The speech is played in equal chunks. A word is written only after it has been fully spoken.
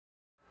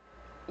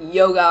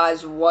Yo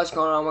guys, what's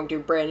going on? Welcome to a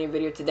brand new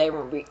video. Today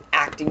we're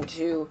reacting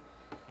to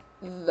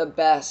the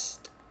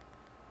best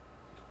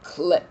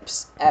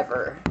clips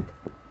ever.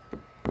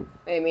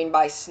 I mean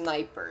by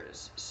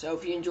snipers. So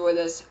if you enjoy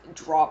this,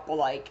 drop a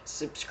like,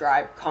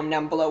 subscribe, comment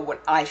down below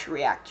what I should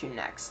react to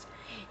next.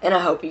 And I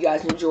hope you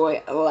guys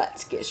enjoy.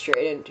 Let's get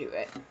straight into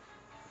it.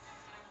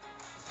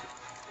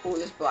 Ooh,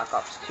 this Black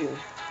Ops 2.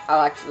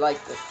 I actually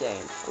like this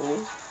game.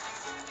 Ooh.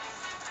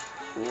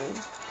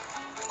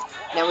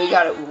 Now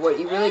what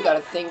you really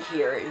gotta think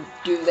here,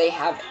 do they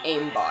have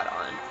aimbot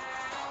on?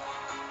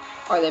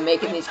 Are they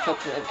making these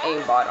clips with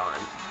aimbot on?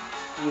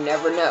 You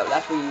never know.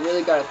 That's what you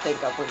really gotta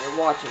think of when you're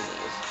watching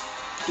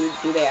these.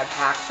 Do they have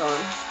hacks on?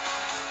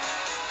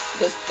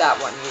 That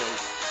one,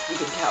 you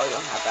can tell you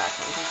don't have hacks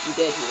on. If you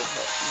did, he would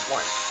hit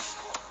once.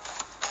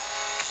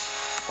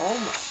 Oh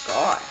my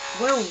god.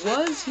 Where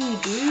was he,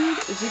 dude?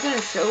 Is he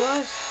gonna show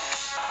us?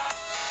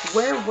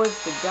 Where was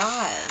the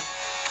guy?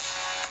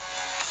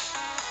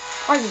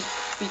 I can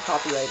be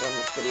copyrighted on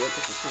this video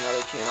because it's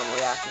another channel I'm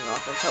reacting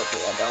off of.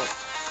 Hopefully I don't.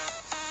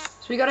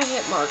 So we got a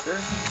hit marker,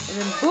 and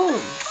then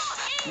boom!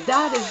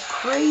 That is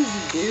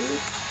crazy, dude.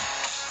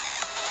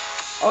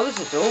 Oh, this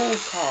is old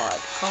COD.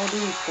 Call of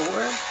Duty 4.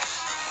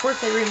 Of course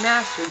they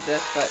remastered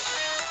this, but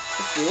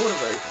it's the older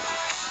version.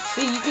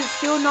 See, you can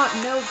still not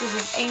know if this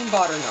is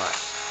aimbot or not.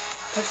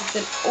 Because it's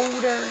an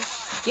older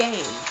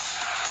game.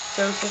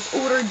 So since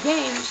older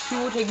games,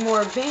 people take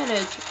more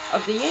advantage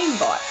of the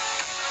aimbot.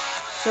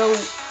 So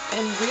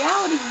in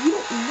reality, you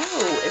don't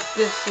know if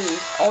this is,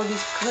 all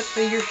these clips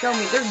that you're showing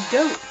me, they're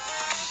dope.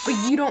 But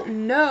you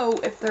don't know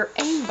if they're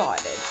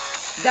aimbotted.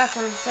 That's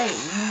what I'm saying,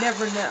 you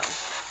never know.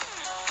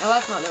 Now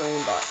that's not no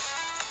aimbot.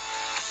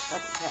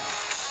 I can tell.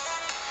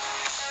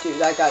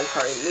 Dude, that guy's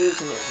probably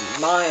losing his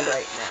mind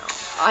right now.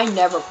 I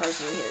never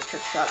personally hit a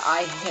trick shot.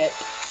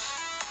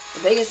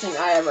 The biggest thing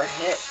I ever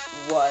hit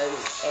was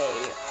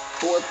a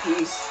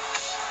 4-piece,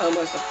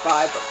 almost a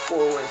 5, but 4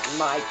 was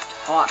my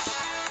top.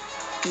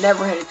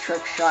 Never hit a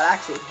trick shot. I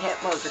actually hit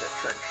marked a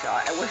trick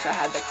shot. I wish I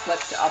had the clip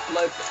to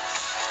upload.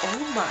 Oh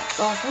my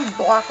gosh, that was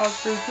Black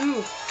Ops 3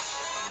 too.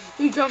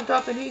 He jumped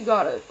up and he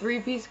got a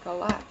 3-piece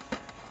collapse.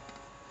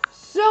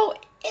 So,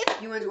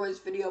 if you enjoyed this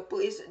video,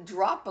 please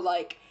drop a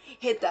like,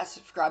 hit that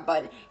subscribe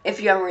button.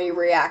 If you have any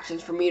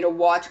reactions for me to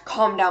watch,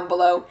 comment down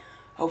below.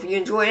 Hope you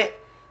enjoyed it.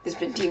 This has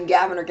been Team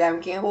Gavin or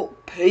Gavin Campbell.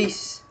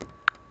 Peace.